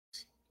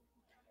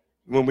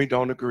when we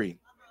don't agree.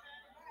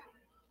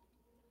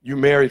 You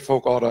married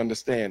folk ought to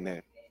understand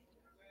that.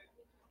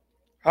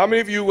 How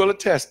many of you will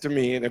attest to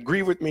me and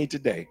agree with me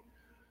today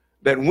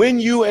that when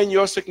you and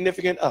your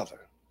significant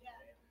other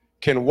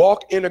can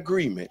walk in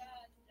agreement,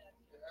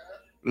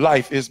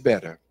 life is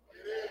better?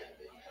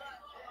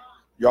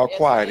 Y'all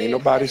quiet. Ain't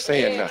nobody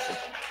saying nothing.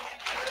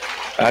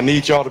 I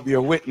need y'all to be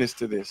a witness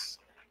to this.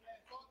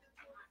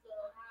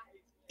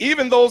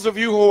 Even those of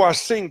you who are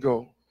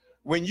single,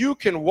 when you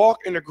can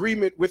walk in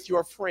agreement with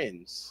your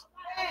friends,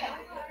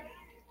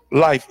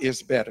 life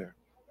is better.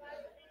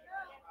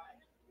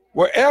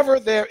 Wherever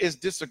there is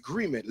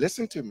disagreement,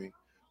 listen to me,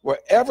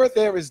 wherever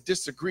there is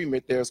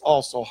disagreement, there's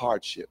also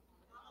hardship.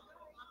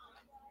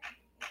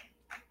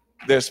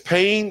 There's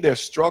pain,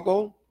 there's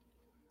struggle,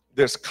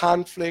 there's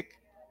conflict,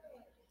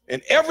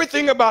 and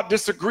everything about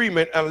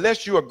disagreement,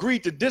 unless you agree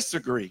to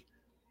disagree,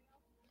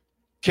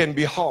 can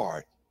be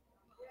hard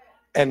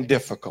and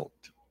difficult.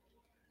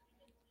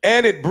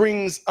 And it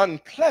brings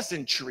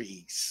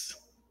unpleasantries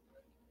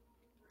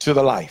to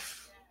the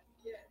life.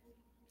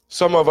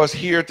 Some of us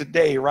here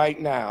today, right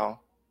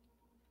now,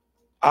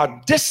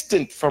 are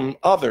distant from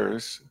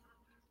others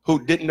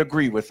who didn't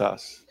agree with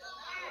us.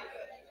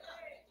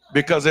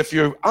 Because if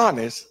you're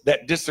honest,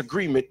 that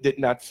disagreement did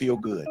not feel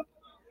good.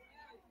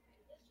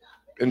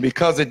 And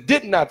because it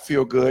did not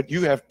feel good,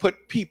 you have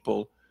put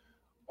people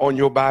on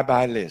your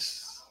bye-bye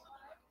list.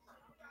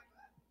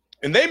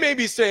 And they may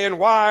be saying,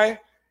 why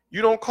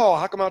you don't call?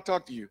 How come I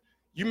talk to you?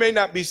 You may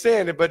not be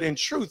saying it, but in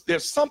truth,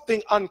 there's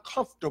something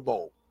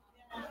uncomfortable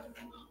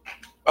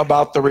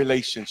about the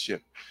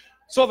relationship.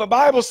 So the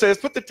Bible says,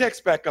 put the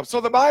text back up. So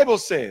the Bible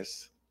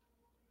says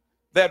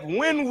that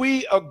when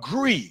we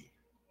agree,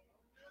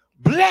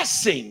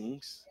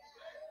 blessings,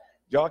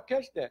 y'all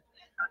catch that?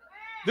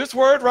 This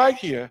word right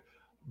here,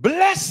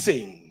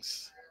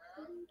 blessings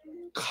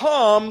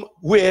come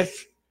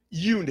with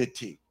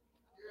unity.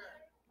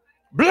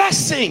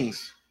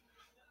 Blessings.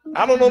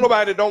 I don't know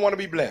nobody that don't want to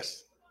be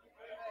blessed.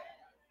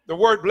 The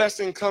word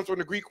blessing comes from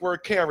the Greek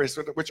word charis,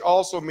 which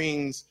also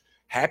means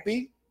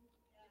happy.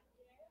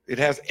 It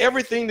has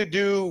everything to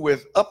do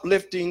with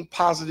uplifting,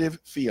 positive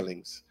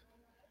feelings.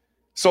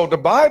 So the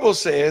Bible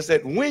says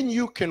that when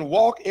you can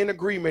walk in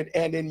agreement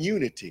and in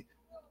unity,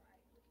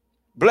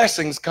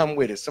 blessings come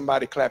with it.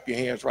 Somebody clap your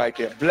hands right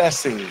there.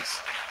 Blessings.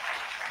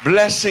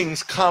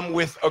 Blessings come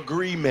with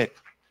agreement.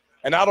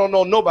 And I don't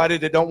know nobody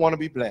that don't want to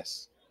be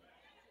blessed.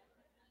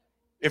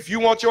 If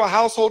you want your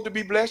household to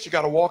be blessed, you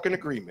got to walk in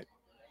agreement.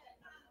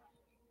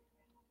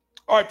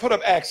 All right, put up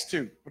Acts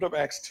 2. Put up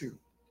Acts 2.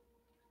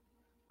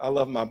 I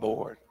love my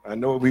board. I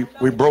know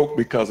we broke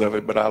because of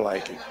it, but I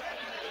like it.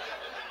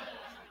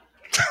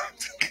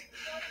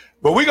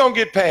 But we're going to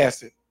get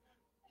past it.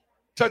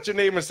 Touch your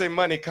neighbor and say,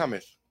 money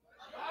cometh.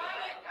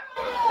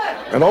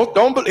 And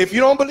if you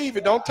don't believe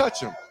it, don't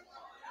touch him.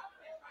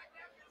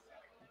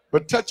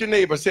 But touch your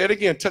neighbor. Say it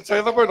again. Touch the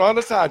other person on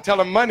the side. Tell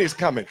him money's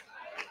coming.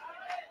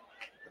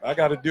 I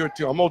got to do it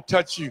too. I'm going to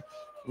touch you.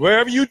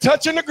 Wherever you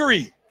touch and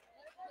agree.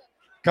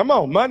 Come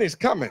on, money's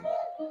coming.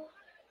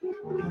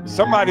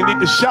 Somebody need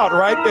to shout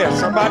right there.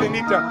 Somebody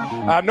need to,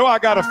 I know I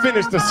got to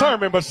finish the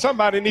sermon, but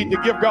somebody need to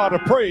give God a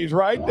praise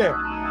right there.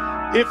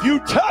 If you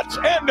touch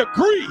and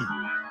agree,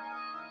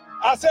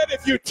 I said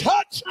if you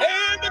touch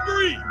and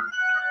agree.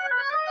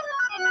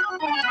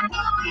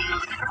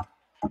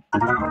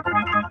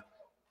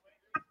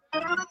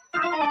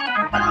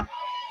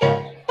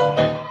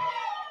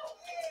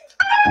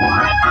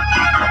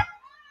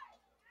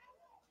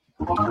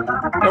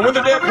 And when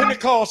the day of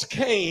Pentecost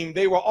came,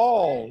 they were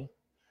all,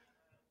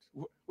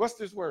 what's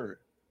this word?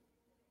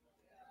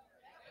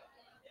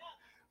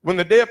 When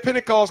the day of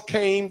Pentecost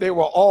came, they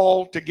were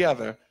all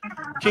together.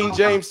 King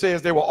James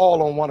says they were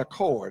all on one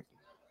accord.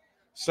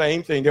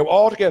 Same thing. They were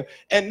all together.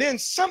 And then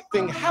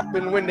something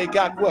happened when they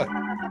got what?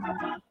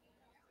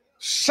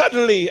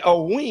 Suddenly a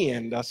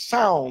wind, a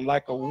sound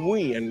like a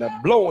wind, a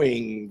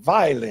blowing,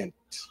 violent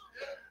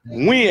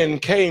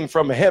wind came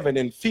from heaven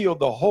and filled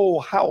the whole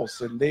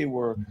house. And they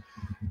were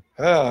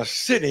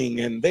sitting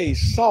and they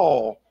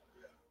saw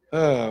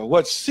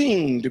what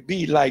seemed to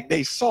be like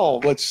a,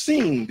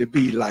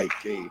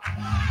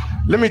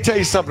 let me tell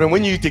you something.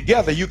 When you're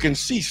together, you can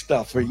see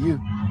stuff for you.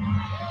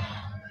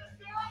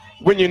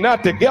 When you're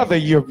not together,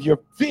 your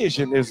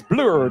vision is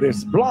blurred,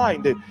 it's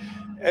blinded.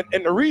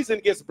 And the reason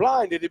it gets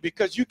blinded is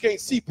because you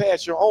can't see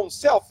past your own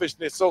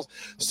selfishness. So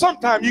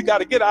sometimes you got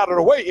to get out of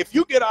the way. If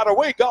you get out of the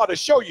way, God will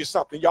show you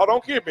something. Y'all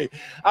don't hear me.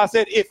 I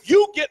said, if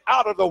you get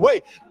out of the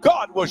way,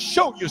 God will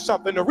show you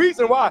something. The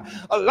reason why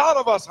a lot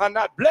of us are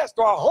not blessed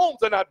or our homes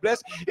are not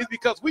blessed is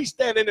because we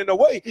standing in the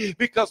way,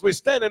 because we're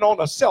standing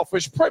on a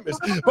selfish premise.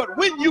 But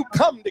when you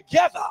come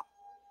together,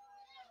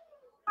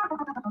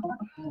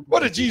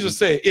 what did Jesus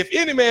say? If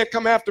any man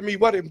come after me,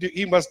 what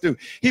he must do?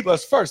 He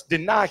must first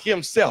deny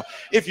himself.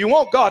 If you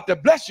want God to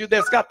bless you,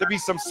 there's got to be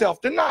some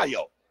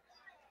self-denial.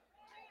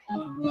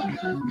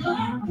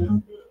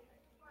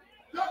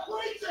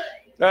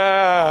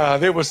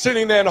 They were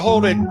sitting there and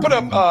holding. Put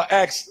up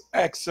Acts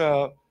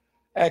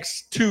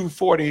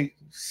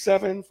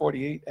 2:47,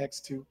 48, Acts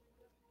 2.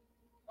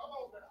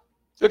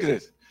 Look at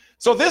this.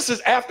 So this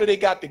is after they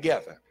got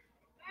together.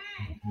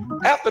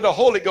 After the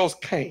Holy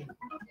Ghost came.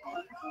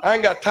 I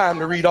ain't got time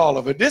to read all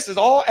of it. This is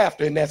all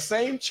after, in that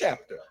same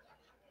chapter.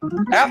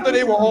 After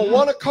they were on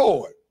one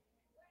accord.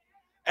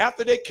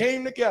 After they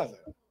came together.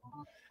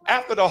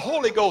 After the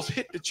Holy Ghost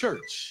hit the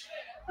church.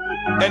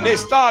 And they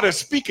started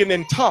speaking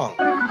in tongues.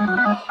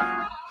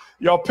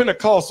 Y'all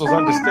Pentecostals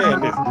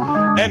understand this.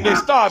 And they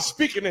started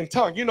speaking in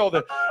tongues. You know,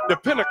 the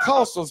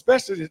Pentecostals,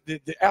 especially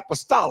the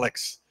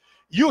apostolics,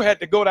 you had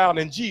to go down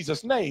in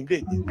Jesus' name,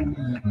 didn't you?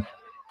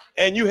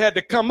 And you had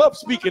to come up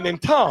speaking in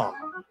tongues.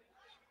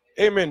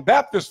 Amen.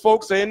 Baptist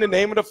folks say in the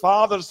name of the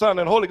Father, the Son,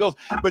 and the Holy Ghost.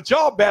 But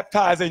y'all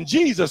baptized in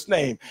Jesus'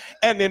 name.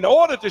 And in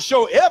order to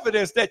show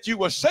evidence that you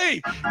were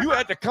saved, you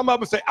had to come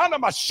up and say,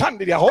 come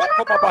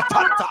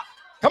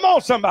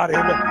on, somebody.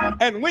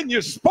 And when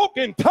you spoke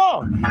in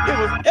tongues, it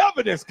was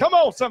evidence. Come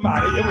on,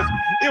 somebody.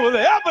 It was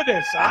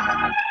evidence.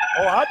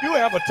 I do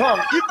have a tongue.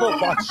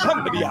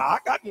 I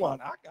got one.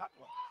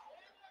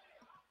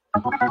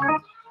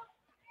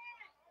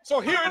 So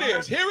here it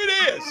is.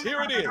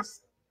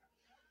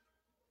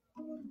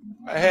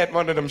 I had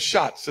one of them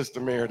shots, Sister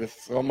Meredith,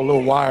 so I'm a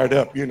little wired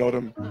up, you know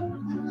them.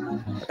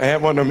 I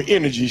had one of them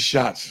energy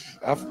shots.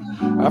 I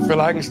feel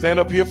like I can stand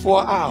up here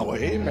for an hour,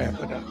 amen.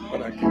 But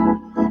I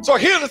can't. So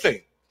here's the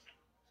thing.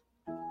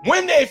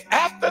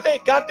 After they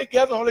got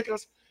together, Holy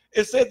Ghost,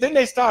 it said then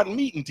they started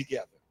meeting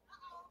together.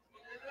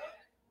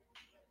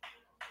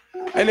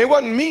 And they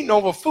wasn't meeting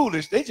over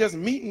foolish, they just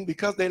meeting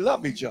because they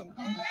love each other.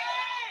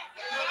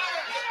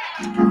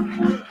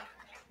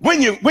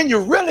 When you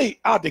really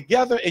are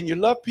together and you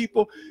love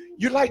people,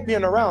 you like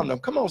being around them.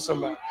 Come on,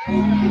 somebody.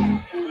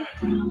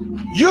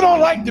 You don't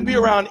like to be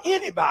around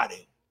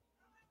anybody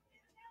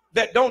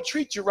that don't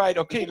treat you right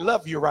or can't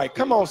love you right.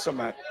 Come on,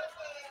 somebody.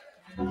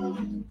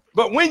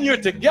 But when you're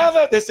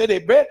together, they say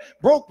they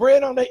broke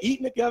bread on, they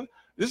eating together.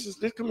 This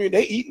community,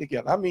 they eating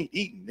together. I mean,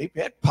 eating. They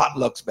had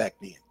potlucks back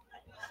then.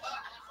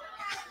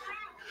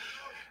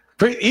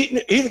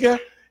 Eating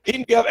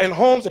together in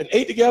homes and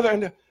ate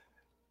together,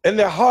 and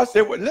their hearts,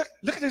 they were, look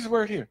at this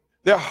word here.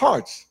 Their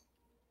hearts.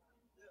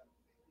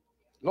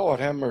 Lord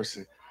have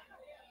mercy.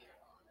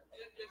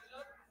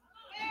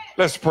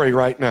 Let's pray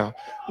right now.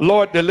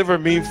 Lord, deliver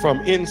me from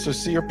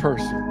insincere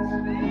persons.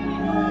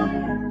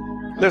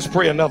 Let's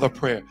pray another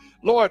prayer.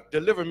 Lord,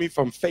 deliver me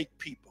from fake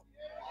people.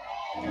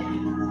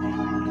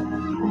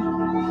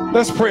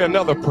 Let's pray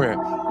another prayer.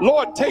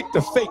 Lord, take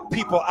the fake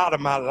people out of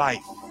my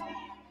life.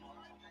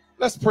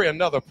 Let's pray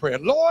another prayer.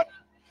 Lord,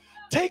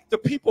 take the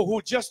people who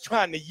are just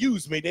trying to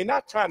use me. They're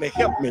not trying to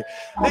help me.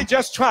 They're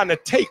just trying to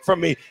take from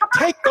me.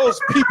 Take those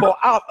people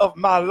out of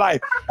my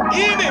life.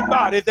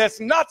 Anybody that's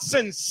not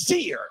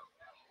sincere.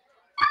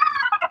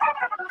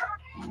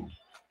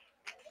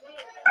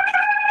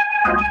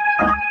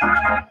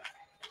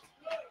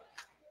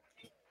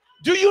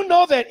 Do you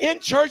know that in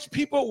church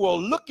people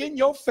will look in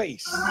your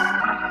face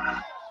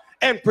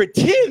and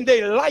pretend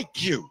they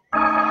like you?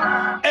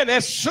 And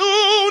as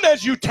soon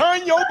as you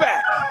turn your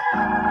back,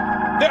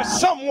 they're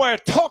somewhere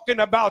talking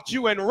about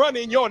you and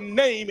running your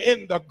name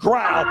in the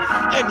ground.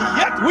 And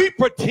yet we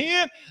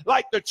pretend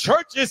like the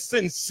church is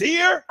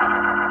sincere.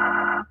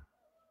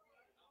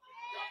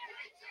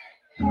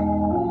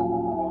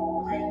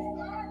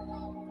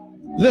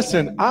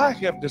 Listen, I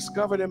have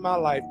discovered in my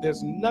life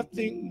there's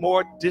nothing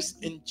more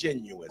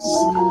disingenuous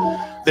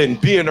than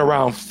being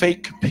around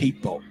fake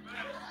people.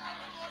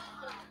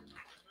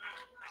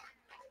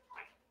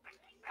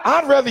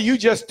 I'd rather you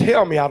just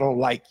tell me I don't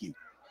like you.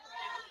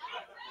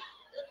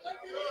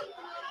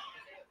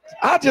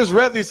 I'd just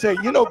rather say,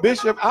 you know,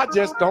 Bishop, I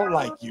just don't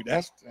like you.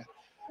 That's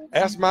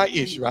my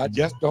issue. I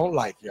just don't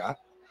like you.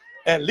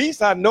 At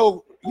least I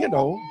know, you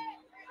know,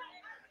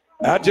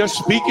 I just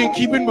speak and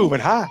keep it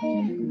moving. Hi.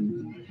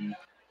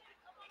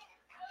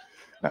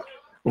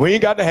 We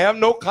ain't got to have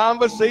no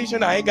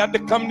conversation. I ain't got to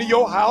come to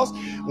your house.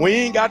 We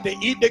ain't got to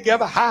eat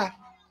together. Hi.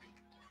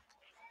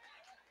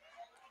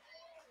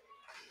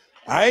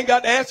 I ain't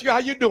got to ask you how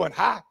you doing.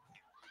 Hi.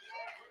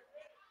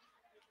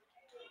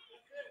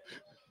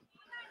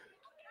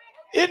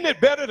 Isn't it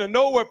better to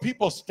know where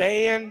people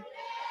stand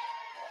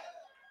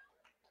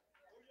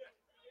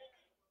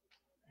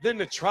than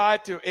to try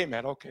to,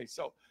 amen. Okay,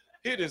 so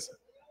here it is.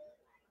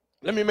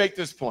 Let me make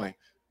this point.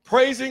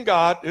 Praising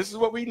God, this is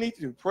what we need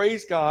to do.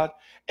 Praise God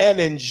and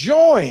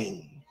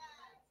enjoying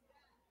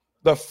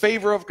the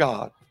favor of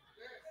God.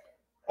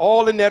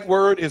 All in that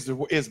word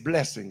is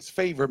blessings.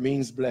 Favor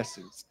means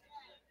blessings.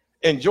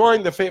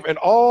 Enjoying the favor, and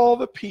all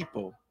the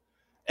people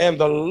and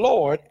the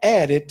Lord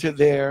added to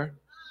their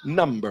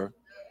number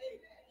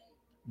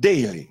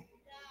daily.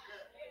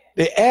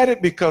 They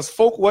added because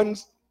folk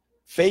wasn't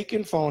fake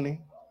and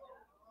phony.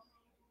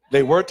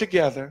 They were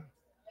together.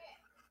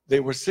 They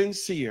were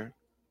sincere.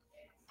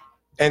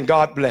 And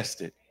God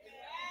blessed it.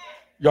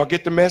 Y'all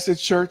get the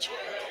message, church?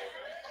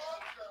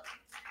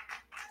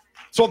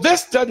 So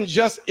this doesn't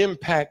just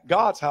impact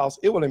God's house,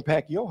 it will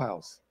impact your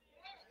house.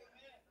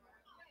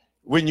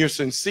 When you're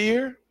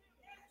sincere,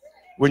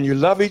 when you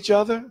love each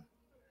other,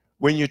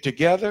 when you're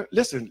together.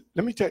 Listen,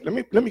 let me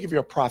give you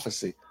a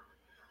prophecy.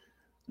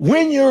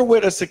 When you're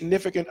with a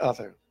significant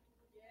other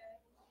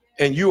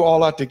and you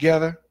all are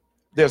together,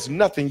 there's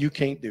nothing you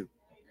can't do.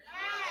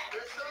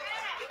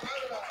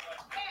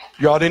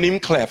 Y'all didn't even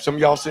clap. Some of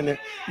y'all sitting there.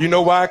 You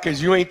know why?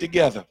 Because you ain't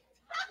together.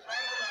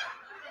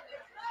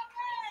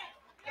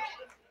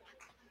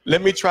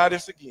 Let me try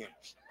this again.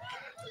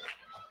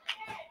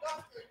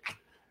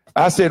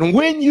 I said,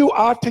 when you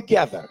are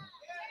together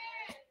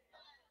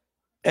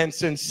and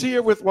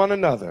sincere with one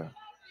another,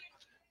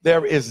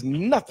 there is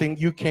nothing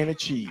you can't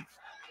achieve.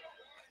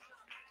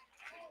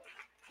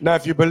 Now,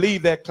 if you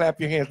believe that,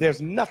 clap your hands.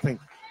 There's nothing.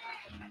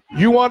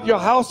 You want your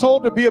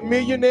household to be a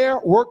millionaire?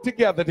 Work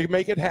together to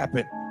make it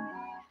happen.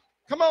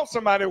 Come on,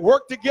 somebody,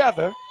 work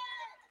together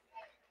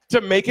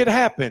to make it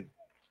happen.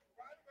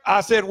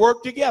 I said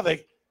work together.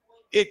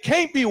 It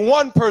can't be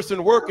one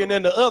person working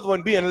and the other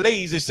one being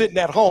lazy, sitting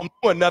at home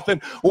doing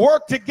nothing.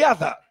 Work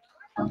together.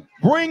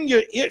 Bring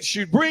your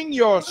issue, bring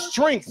your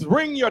strength,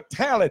 bring your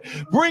talent,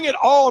 bring it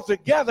all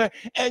together,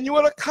 and you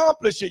will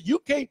accomplish it. You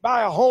can't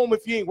buy a home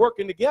if you ain't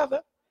working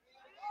together.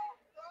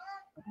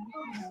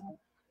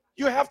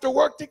 You have to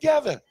work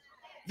together.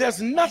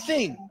 There's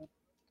nothing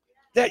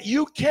that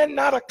you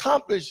cannot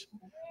accomplish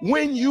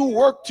when you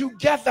work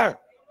together.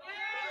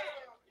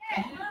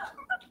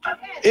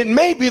 It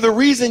may be the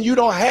reason you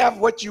don't have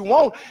what you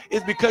want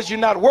is because you're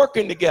not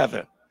working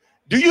together.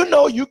 Do you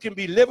know you can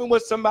be living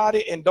with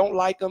somebody and don't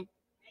like them?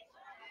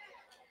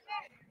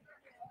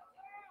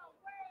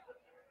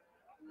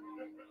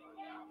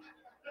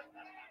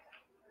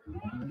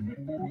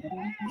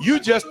 You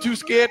just too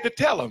scared to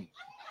tell them.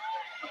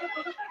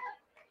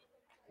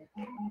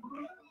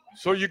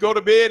 So you go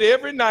to bed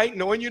every night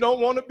knowing you don't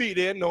want to be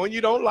there, knowing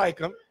you don't like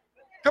them.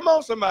 Come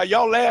on, somebody.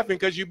 Y'all laughing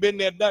because you've been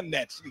there, done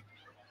that.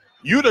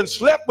 You done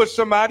slept with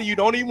somebody you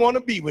don't even want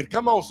to be with.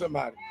 Come on,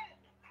 somebody.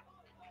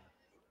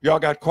 Y'all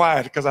got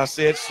quiet because I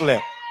said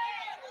slept.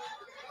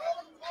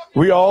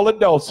 We all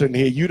adults in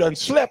here. You done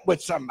slept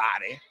with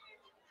somebody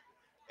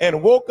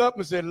and woke up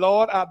and said,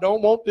 Lord, I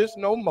don't want this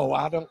no more.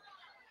 I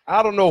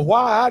don't know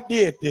why I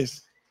did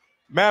this.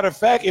 Matter of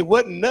fact, it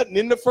wasn't nothing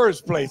in the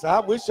first place. I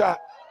wish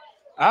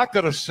I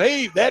could have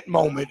saved that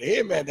moment.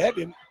 Hey, man, that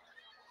didn't.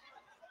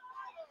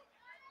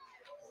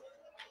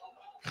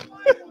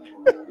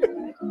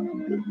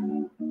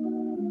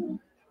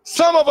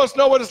 Some of us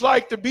know what it's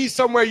like to be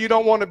somewhere you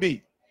don't want to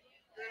be.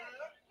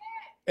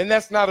 And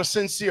that's not a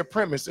sincere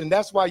premise. And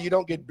that's why you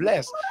don't get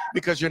blessed,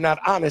 because you're not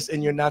honest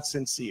and you're not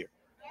sincere.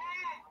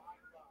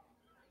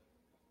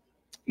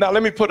 Now,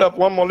 let me put up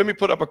one more. Let me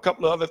put up a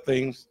couple of other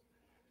things.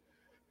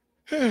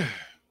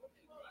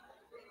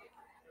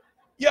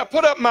 Yeah,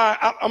 put up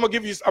I'm gonna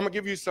give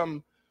you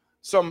some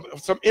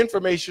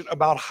information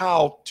about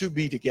how to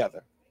be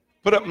together.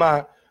 Put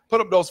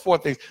up those 4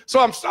 things. So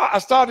I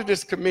started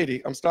this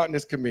committee. I'm starting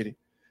this committee,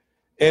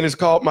 and it's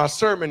called my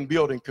Sermon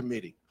Building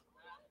Committee.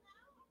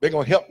 They're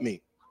gonna help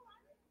me.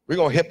 We're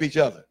gonna help each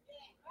other.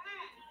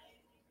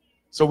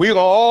 So we're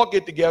gonna all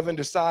get together and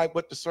decide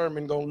what the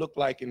sermon gonna look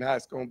like and how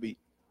it's gonna be.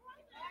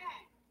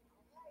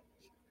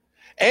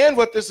 And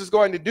what this is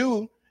going to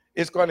do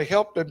is going to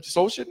help the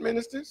associate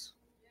ministers.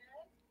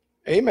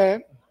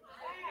 Amen.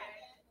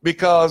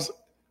 Because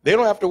they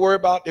don't have to worry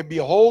about, there'd be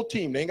a whole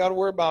team. They ain't got to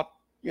worry about,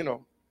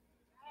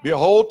 be a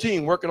whole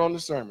team working on the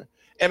sermon.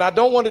 And I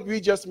don't want it to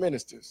be just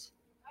ministers.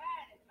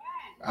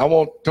 I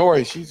want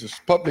Tori, she's a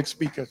public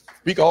speaker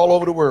all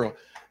over the world.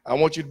 I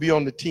want you to be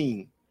on the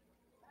team.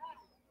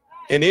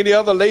 And any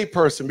other lay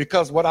person,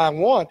 because what I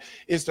want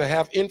is to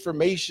have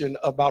information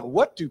about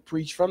what to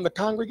preach from the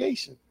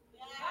congregation.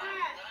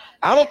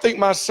 I don't think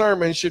my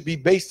sermon should be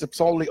based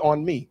solely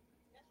on me.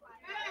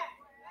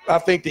 I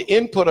think the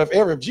input of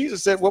every,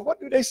 Jesus said, well, what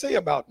do they say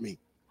about me?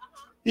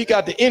 He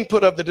got the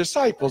input of the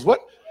disciples.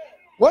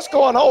 What's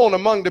going on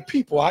among the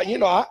people? I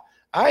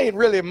ain't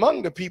really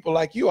among the people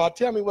like you are.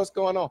 Tell me what's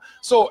going on.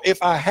 So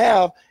if I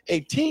have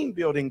a team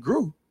building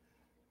group,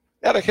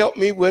 that'll help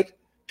me with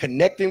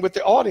connecting with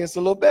the audience a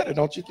little better,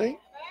 don't you think?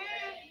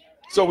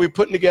 So we're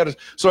putting together.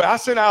 So I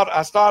sent out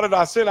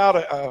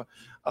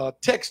a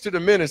text to the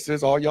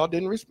ministers. All y'all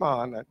didn't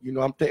respond.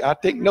 I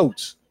take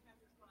notes.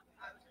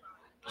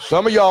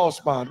 Some of y'all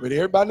responded, but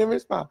everybody didn't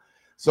respond.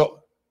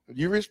 So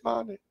you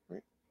responded.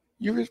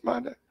 You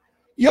responded.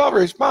 Y'all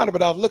responded,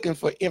 but I was looking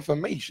for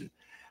information.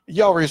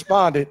 Y'all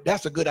responded.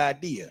 That's a good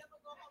idea.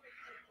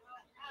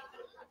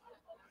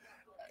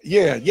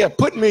 Yeah.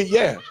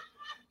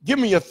 Give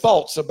me your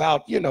thoughts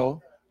about,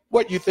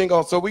 what you think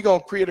on. So we're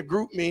going to create a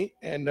group me,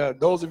 and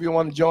those of you who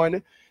want to join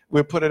it,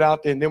 we'll put it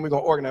out there, and then we're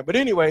going to organize. But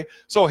anyway,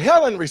 so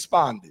Helen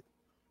responded.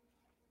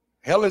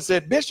 Helen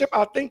said, Bishop,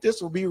 I think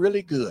this will be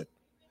really good.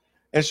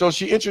 And so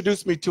she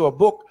introduced me to a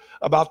book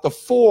about the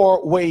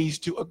 4 ways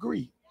to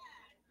agree.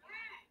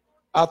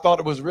 I thought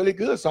it was really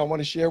good, so I want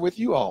to share with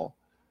you all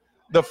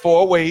the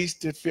 4 ways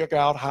to figure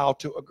out how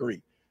to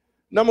agree.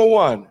 Number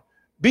 1,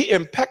 be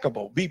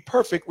impeccable. Be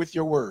perfect with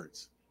your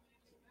words.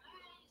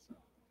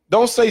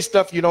 Don't say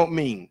stuff you don't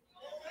mean.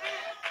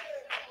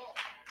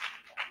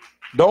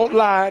 Don't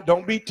lie.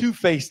 Don't be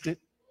two-faced.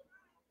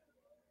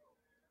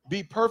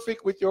 Be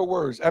perfect with your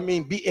words. I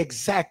mean, be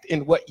exact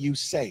in what you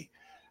say.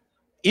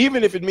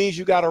 even if it means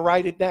you got to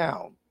write it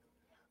down.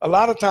 A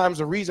lot of times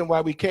the reason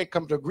why we can't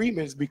come to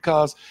agreement is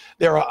because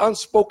there are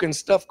unspoken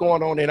stuff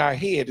going on in our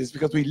head. It's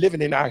because we're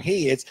living in our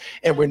heads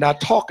and we're not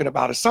talking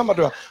about it. Some of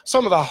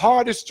the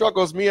hardest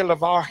struggles me and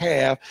LeVar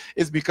have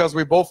is because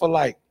we're both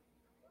alike.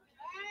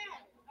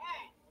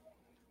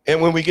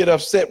 And when we get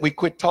upset, we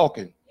quit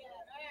talking.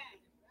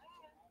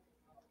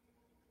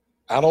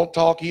 I don't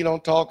talk, he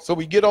don't talk, so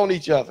we get on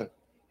each other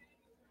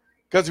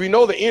because we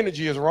know the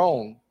energy is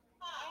wrong.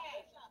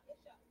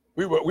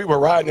 We were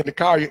riding in the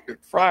car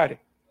Friday.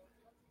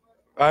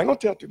 I ain't gonna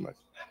tell too much.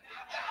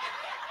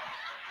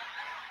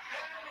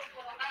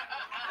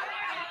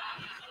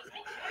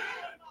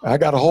 I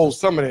gotta hold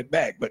some of that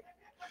back,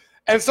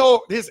 and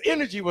so his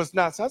energy was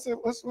nuts. I said,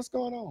 "What's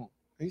going on?"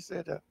 He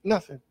said,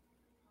 "Nothing."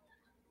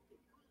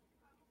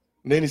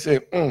 And then he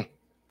said,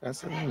 I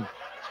said,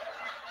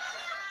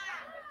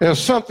 There's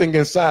something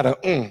inside of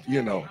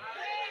you know.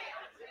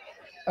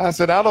 I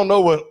said, "I don't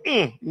know what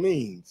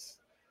means."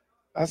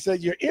 I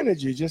said, "Your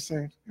energy just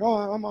saying, oh,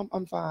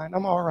 I'm fine,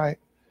 I'm all right."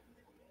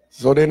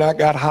 So then I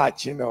got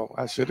hot, you know.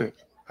 I should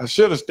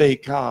have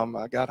stayed calm.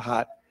 I got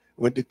hot,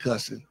 went to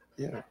cussing.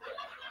 Yeah.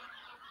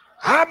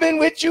 I've been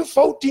with you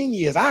 14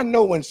 years. I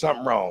know when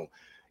something wrong.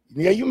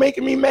 Yeah, you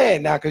making me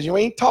mad now because you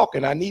ain't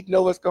talking. I need to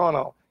know what's going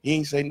on. He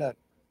ain't say nothing.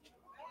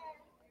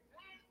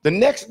 The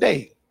next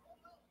day,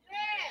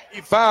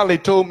 he finally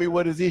told me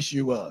what his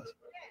issue was.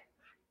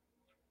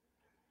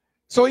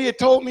 So he had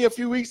told me a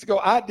few weeks ago,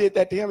 I did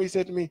that to him. He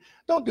said to me,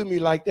 "Don't do me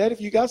like that. If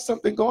you got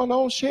something going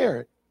on, share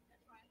it."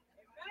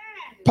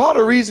 Part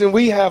of the reason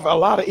we have a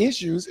lot of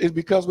issues is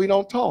because we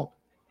don't talk.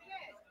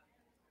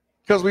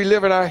 Because we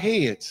live in our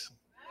heads.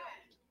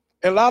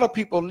 And a lot of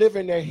people live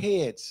in their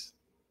heads.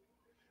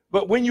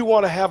 But when you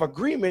want to have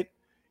agreement,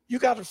 you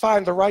got to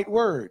find the right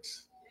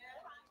words.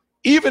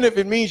 Even if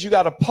it means you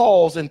got to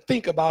pause and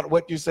think about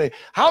what you say.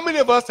 How many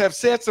of us have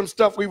said some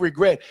stuff we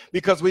regret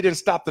because we didn't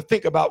stop to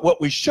think about what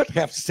we should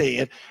have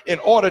said in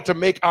order to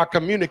make our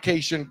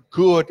communication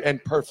good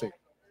and perfect?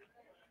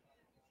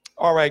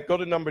 All right, go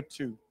to number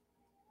 2.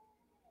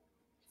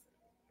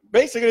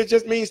 Basically, it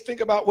just means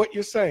think about what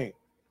you're saying.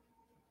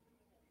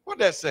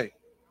 What'd that say?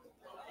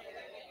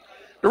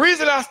 The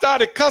reason I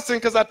started cussing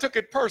because I took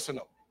it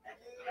personal.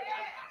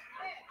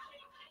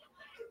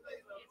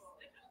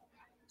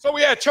 So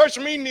we had church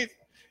meeting,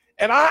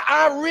 and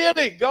I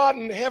really, God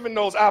in heaven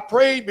knows, I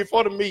prayed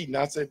before the meeting.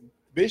 I said,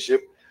 "Bishop,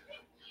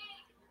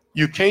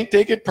 you can't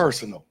take it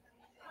personal.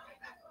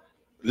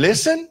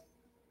 Listen,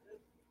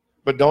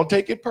 but don't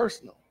take it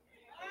personal.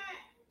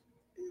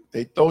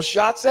 They throw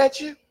shots at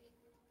you.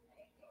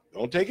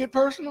 Don't take it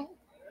personal."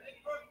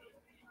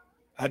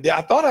 I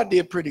thought I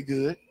did pretty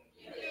good.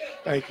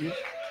 Thank you.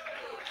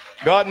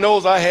 God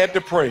knows I had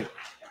to pray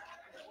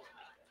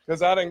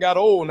because I done got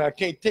old and I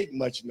can't take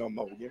much no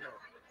more. You know,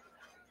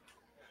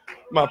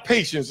 my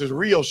patience is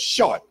real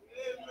short.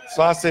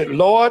 So I said,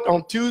 "Lord,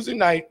 on Tuesday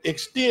night,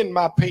 extend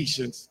my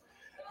patience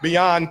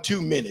beyond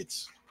 2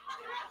 minutes."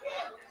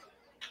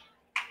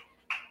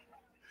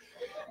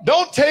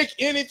 Don't take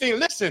anything.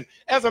 Listen,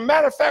 as a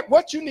matter of fact,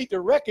 what you need to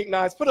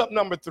recognize, put up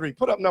number 3.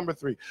 Put up number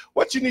 3.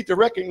 What you need to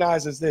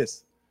recognize is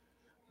this.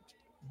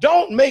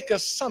 Don't make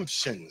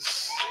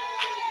assumptions.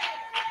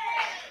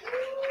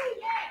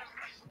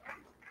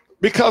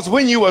 Because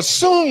when you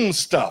assume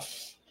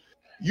stuff,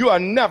 you are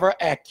never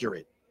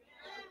accurate.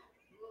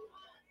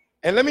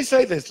 And let me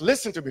say this.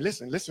 Listen to me.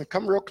 Listen.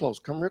 Come real close.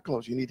 Come real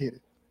close. You need to hit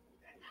it.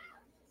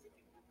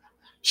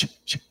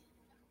 Shh.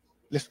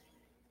 Listen.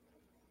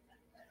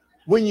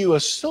 When you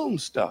assume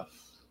stuff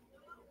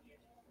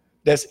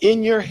that's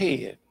in your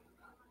head,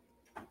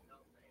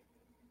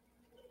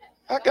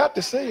 I got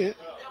to say it.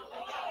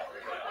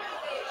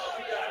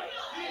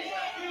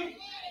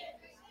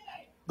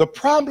 The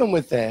problem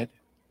with that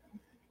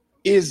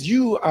is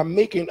you are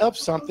making up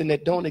something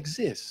that don't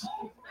exist.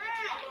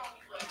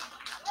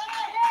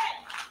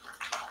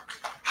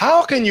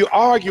 How can you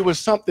argue with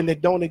something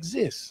that don't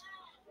exist?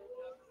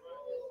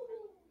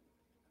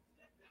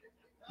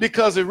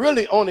 Because it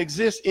really only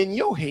exists in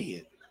your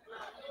head.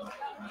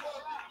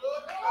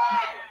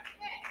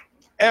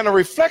 And a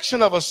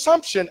reflection of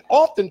assumption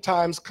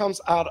oftentimes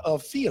comes out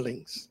of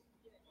feelings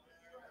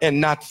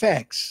and not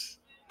facts.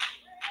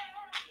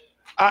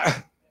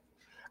 I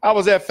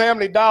was at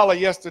Family Dollar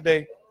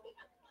yesterday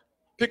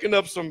picking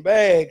up some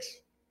bags,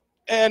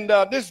 and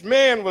this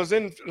man was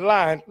in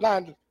line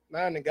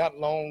and got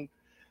long.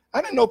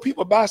 I didn't know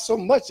people buy so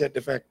much at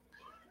the fact.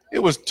 It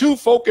was 2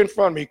 folk in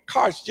front of me,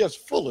 carts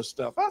just full of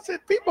stuff. I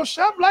said, "People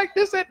shop like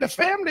this at the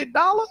Family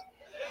Dollar?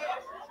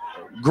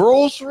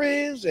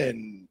 Groceries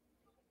and..."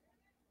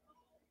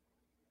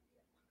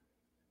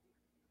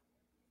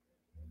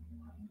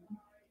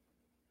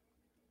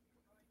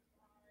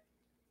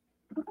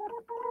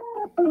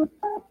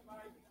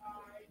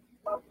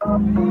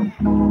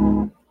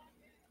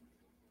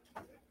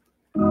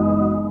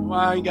 Well,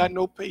 I ain't got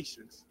no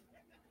patience.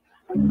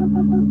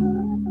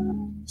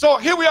 So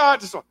here we are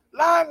at the store,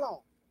 line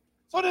long.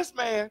 So this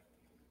man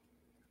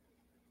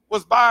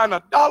was buying a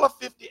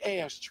 $1.50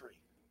 ashtray.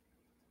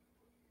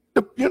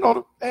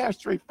 the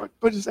ashtray,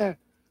 put his hand,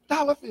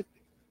 $1.50.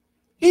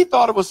 He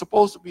thought it was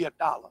supposed to be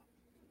 $1.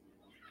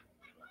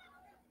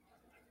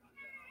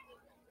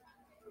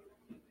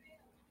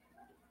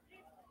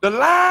 The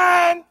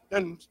line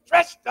and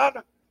stretched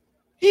out.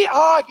 He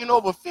arguing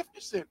over 50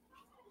 cents.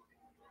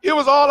 It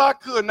was all I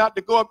could not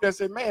to go up there and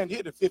say, man,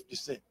 here the 50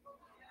 cents.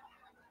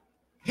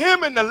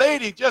 Him and the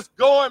lady just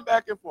going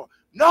back and forth.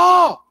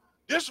 No,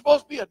 this is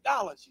supposed to be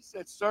 $1. She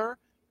said, sir,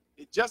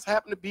 it just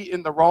happened to be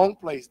in the wrong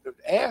place. The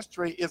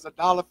ashtray is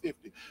 $1.50.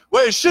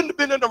 Well, it shouldn't have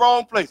been in the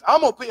wrong place.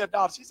 I'm going to pay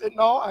 $1. She said,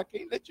 no, I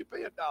can't let you pay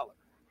 $1.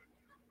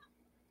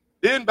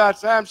 Then by the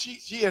time she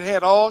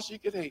had all she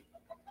could eat.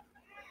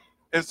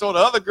 And so the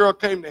other girl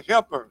came to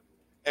help her.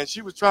 And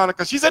she was trying to,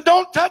 because she said,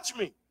 don't touch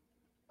me.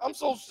 I'm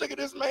so sick of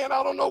this man,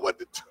 I don't know what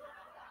to do.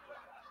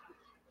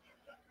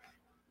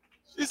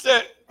 He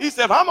said,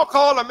 I'm going to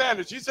call the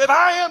manager. She said,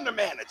 I am the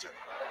manager.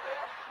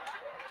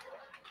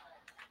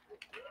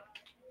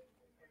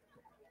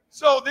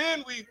 So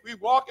then we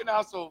walking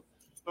out. So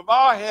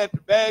LeVar had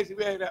the bags.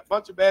 We had a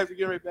bunch of bags to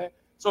get ready back.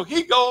 So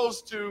he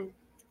goes to,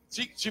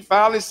 she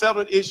finally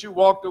settled the issue,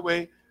 walked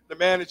away. The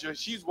manager,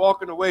 she's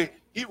walking away.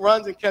 He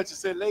runs and catches,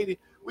 said, lady,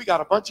 we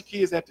got a bunch of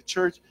kids at the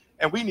church,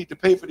 and we need to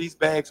pay for these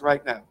bags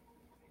right now.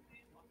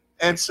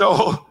 And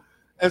so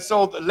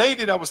the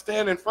lady that was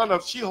standing in front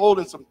of, she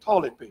holding some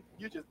toilet paper.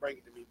 You just bring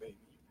it to me, baby.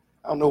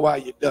 I don't know why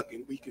you're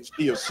ducking. We can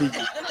still see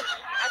you.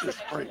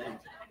 Just bring it.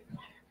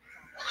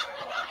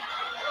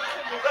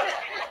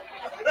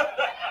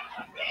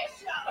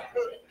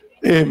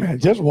 Hey, man,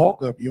 just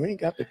walk up. You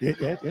ain't got to do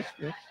that. I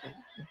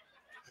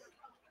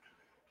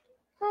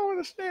don't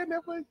want to stand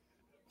that way.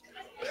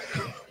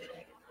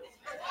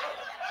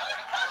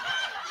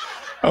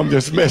 I'm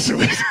just messing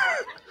with you.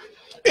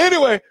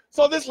 Anyway,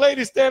 so this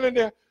lady's standing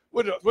there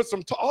with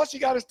some, all she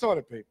got is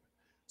toilet paper.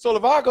 So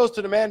LeVar goes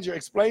to the manager,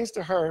 explains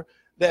to her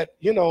that,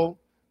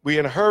 we're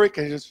in a hurry.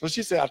 So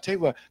she said, I'll tell you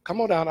what,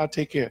 come on down, I'll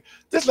take care.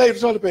 This lady's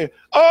toilet paper.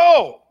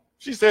 Oh,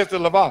 she says to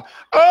LeVar,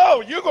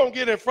 oh, you're going to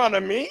get in front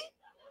of me?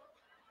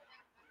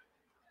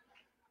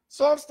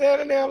 So I'm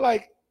standing there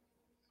like,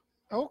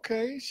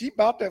 okay, she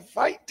about to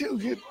fight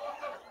too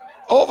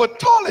over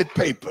toilet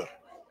paper.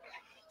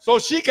 So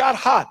she got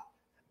hot.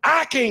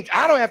 I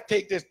don't have to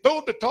take this.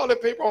 Threw the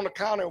toilet paper on the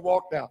counter and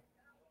walked out.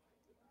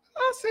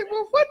 I said,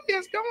 well, what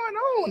is going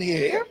on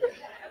here?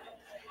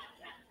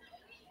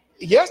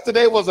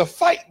 Yesterday was a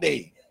fight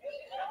day.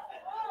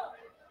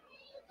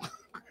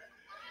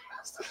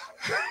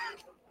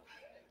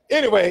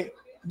 Anyway,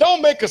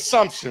 don't make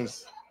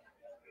assumptions.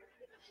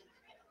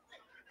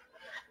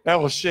 That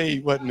was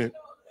shade, wasn't it?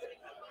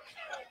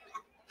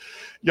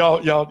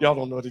 Y'all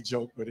don't know the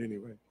joke, but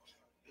anyway.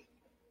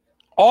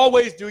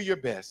 Always do your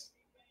best.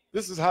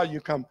 This is how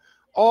you come.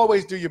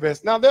 Always do your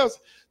best. Now there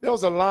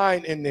was a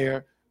line in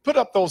there. Put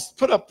up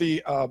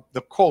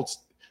the quotes.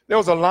 There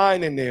was a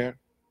line in there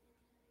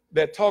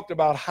that talked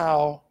about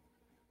how,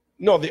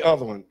 no, the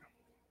other one.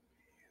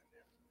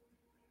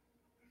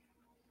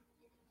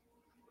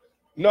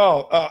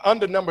 No,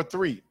 under number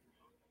 3.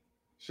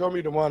 Show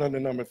me the one under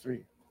number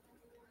 3.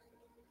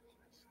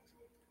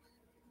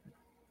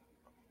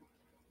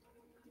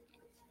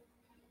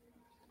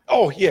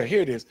 Oh, yeah,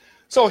 here it is.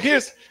 So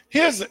here's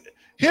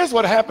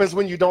what happens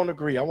when you don't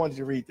agree. I wanted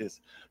you to read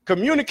this.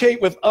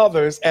 Communicate with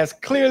others as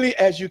clearly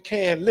as you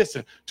can.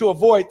 Listen, to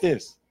avoid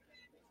this.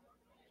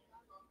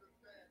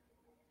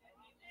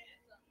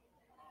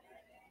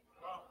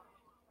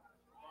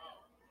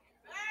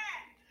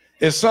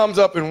 It sums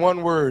up in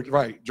one word,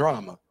 right?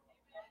 Drama.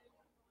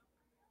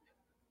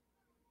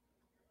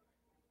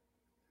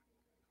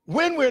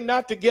 When you're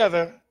not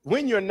together,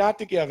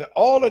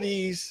 all of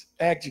these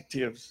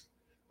adjectives,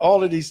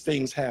 all of these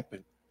things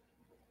happen.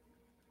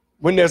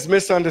 When there's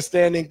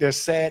misunderstanding, there's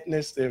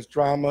sadness, there's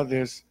drama,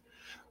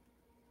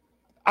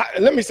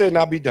 let me say and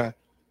I'll be done.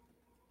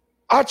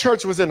 Our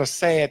church was in a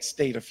sad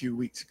state a few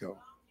weeks ago.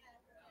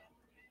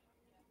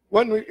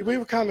 We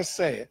were kind of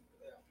sad.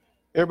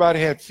 Everybody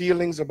had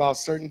feelings about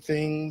certain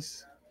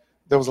things.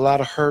 There was a lot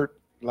of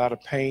hurt, a lot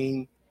of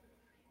pain.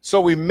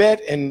 So we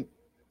met and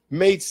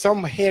made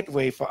some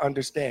headway for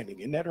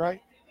understanding. Isn't that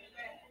right?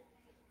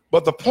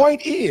 But the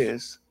point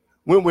is,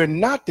 when we're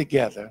not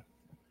together,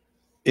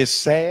 it's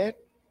sad.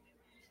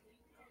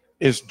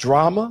 It's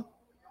drama.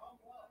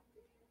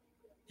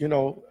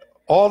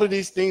 All of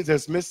these things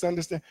that's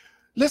misunderstanding.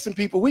 Listen,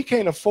 people, we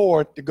can't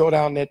afford to go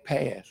down that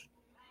path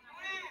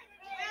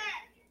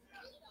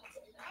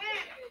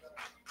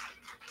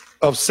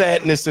of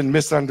sadness and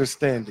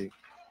misunderstanding.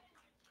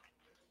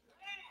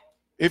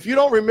 If you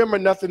don't remember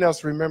nothing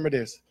else, remember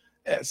this.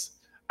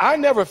 I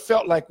never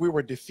felt like we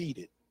were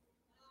defeated.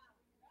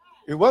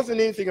 It wasn't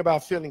anything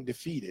about feeling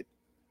defeated.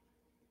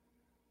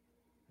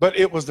 But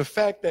it was the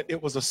fact that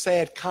it was a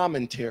sad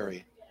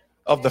commentary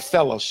of the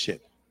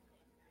fellowship.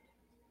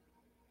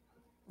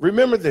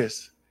 Remember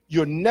this,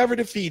 you're never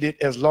defeated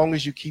as long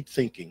as you keep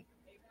thinking.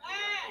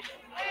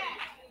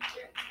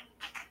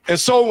 And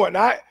so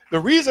the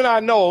reason I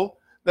know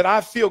that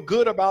I feel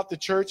good about the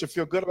church or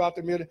feel good about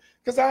the community,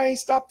 because I ain't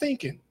stopped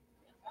thinking.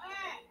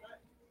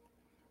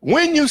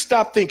 When you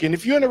stop thinking,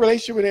 if you're in a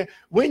relationship with him,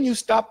 when you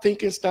stop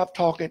thinking, stop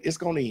talking, it's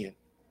going to end.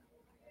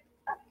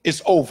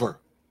 It's over.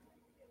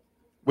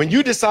 When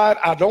you decide,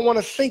 I don't want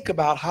to think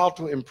about how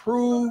to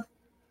improve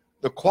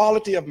the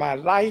quality of my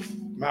life,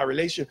 my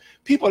relationship,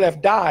 people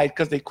have died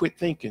because they quit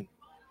thinking.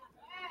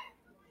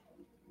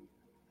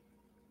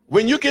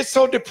 When you get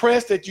so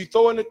depressed that you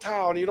throw in the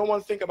towel and you don't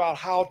want to think about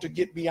how to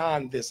get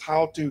beyond this,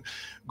 how to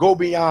go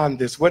beyond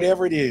this,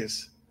 whatever it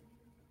is.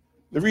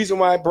 The reason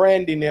why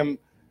Brandy and them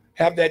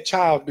have that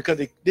child, because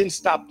they didn't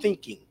stop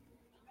thinking.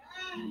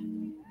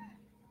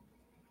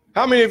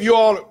 How many of you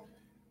all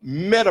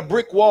met a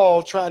brick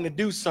wall trying to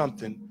do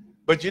something,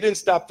 but you didn't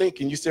stop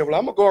thinking? You said, well,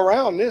 I'm going to go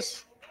around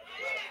this.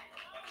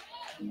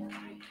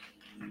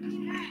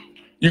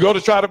 You go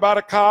to try to buy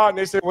the car, and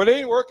they say, well, it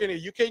ain't working here.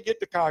 You can't get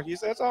the car. You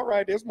say, that's all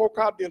right. There's more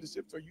car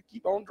dealerships, so you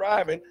keep on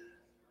driving.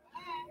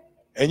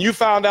 And you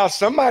found out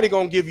somebody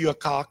going to give you a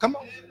car. Come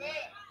on.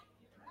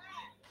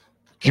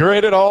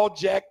 Curated all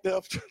jacked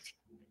up.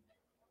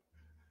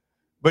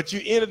 But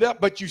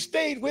you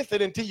stayed with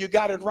it until you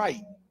got it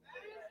right.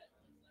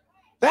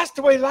 That's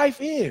the way life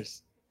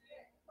is.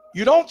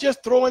 You don't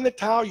just throw in the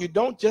towel. You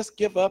don't just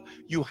give up.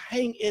 You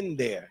hang in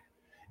there.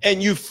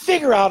 And you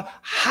figure out,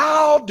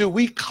 how do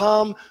we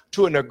come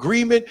to an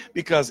agreement?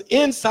 Because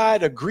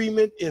inside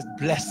agreement is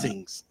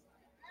blessings.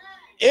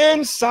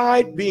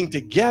 Inside being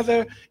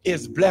together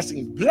is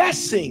blessings.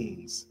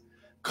 Blessings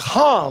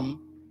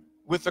come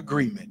with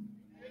agreement.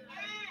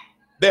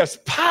 There's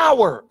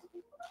power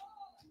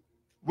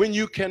when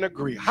you can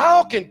agree.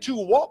 How can two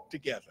walk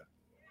together?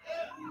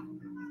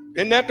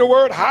 Isn't that the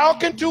word? How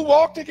can two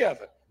walk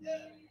together?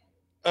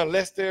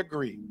 Unless they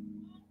agree.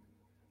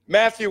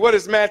 Matthew, what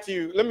is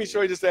Matthew? Let me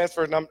show you this last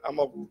verse, and I'm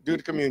going to do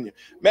the communion.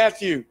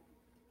 Matthew.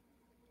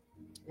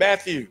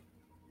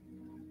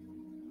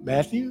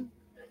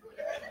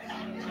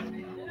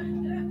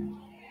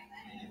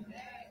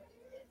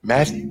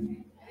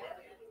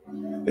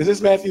 Is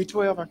this Matthew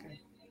 12? Okay.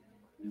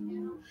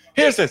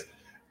 Here it says,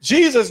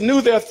 Jesus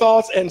knew their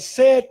thoughts and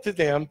said to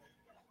them,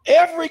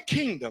 every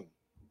kingdom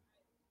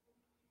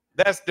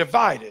that's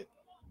divided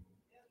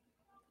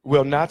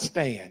will not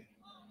stand.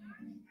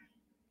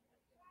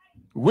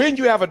 When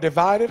you have a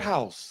divided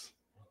house,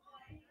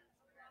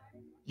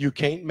 you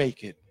can't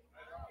make it.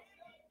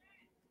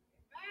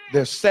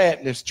 There's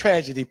sadness,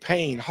 tragedy,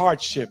 pain,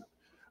 hardship,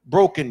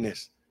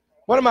 brokenness.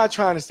 What am I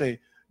trying to say?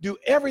 Do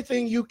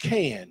everything you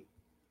can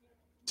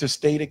to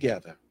stay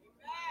together.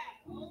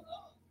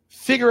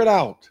 Figure it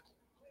out.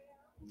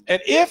 And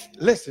if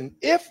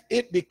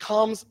it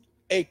becomes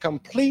a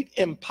complete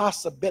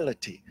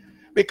impossibility,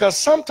 because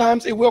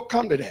sometimes it will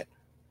come to that.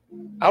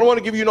 I don't want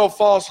to give you no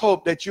false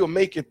hope that you'll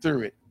make it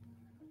through it,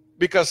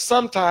 because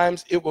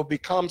sometimes it will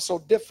become so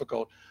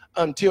difficult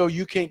until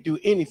you can't do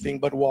anything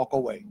but walk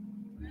away.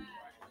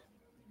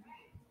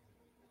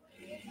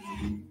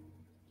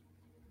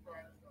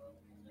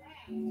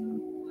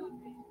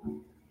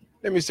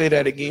 Let me say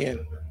that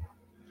again.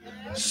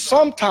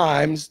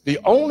 Sometimes the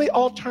only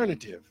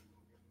alternative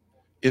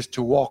is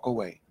to walk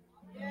away.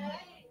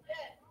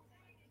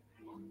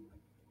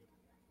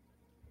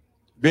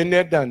 Been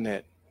there, done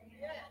that.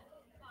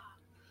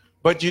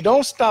 But you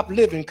don't stop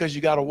living because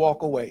you got to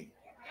walk away.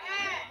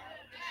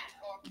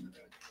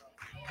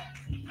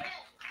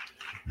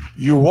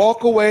 You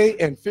walk away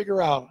and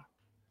figure out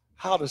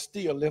how to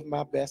still live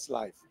my best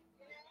life.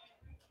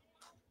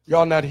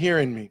 Y'all not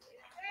hearing me?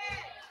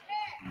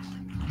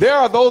 There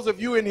are those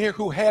of you in here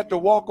who had to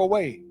walk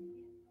away.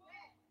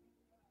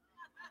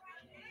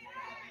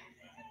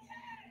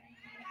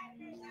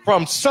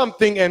 From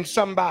something and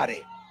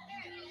somebody.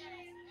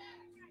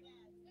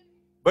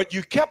 But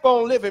you kept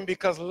on living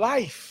because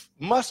life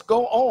must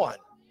go on.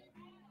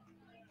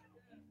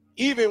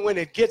 Even when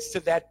it gets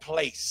to that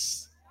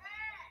place.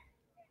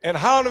 And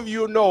how many of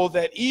you know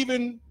that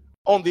even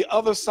on the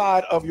other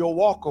side of your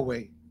walk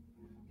away,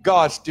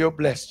 God still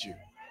blessed you?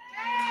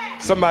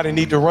 Somebody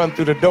need to run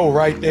through the door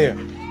right there.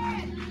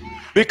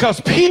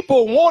 Because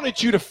people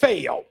wanted you to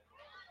fail.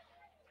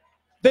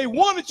 They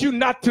wanted you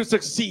not to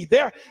succeed.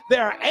 Their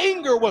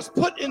anger was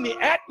put in the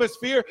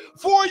atmosphere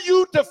for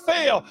you to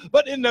fail.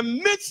 But in the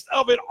midst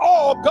of it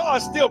all,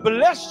 God still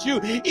blessed you,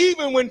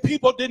 even when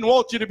people didn't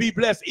want you to be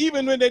blessed,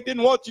 even when they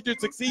didn't want you to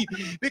succeed,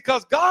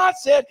 because God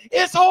said,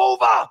 it's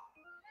over.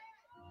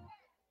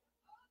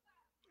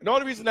 And the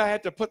only reason I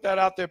had to put that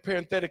out there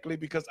parenthetically,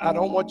 because I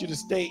don't want you to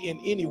stay in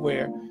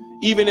anywhere,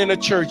 even in a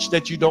church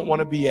that you don't want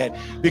to be at,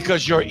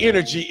 because your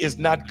energy is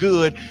not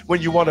good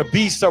when you want to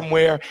be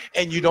somewhere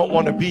and you don't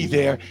want to be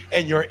there,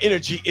 and your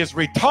energy is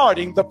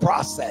retarding the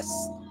process.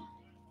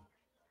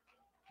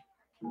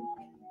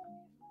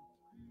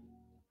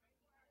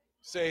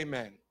 Say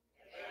amen.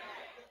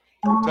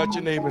 Touch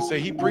your neighbor and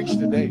say, he preached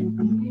today.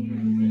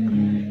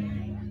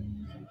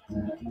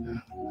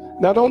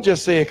 Now don't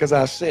just say it because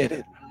I said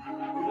it.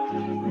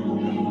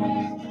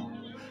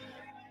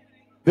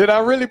 Did I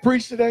really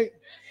preach today?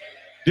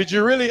 Did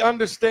you really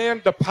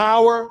understand the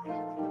power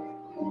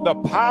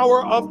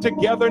of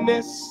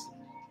togetherness?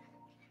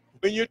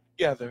 When you're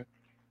together,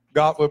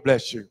 God will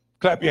bless you.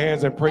 Clap your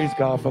hands and praise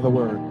God for the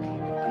word.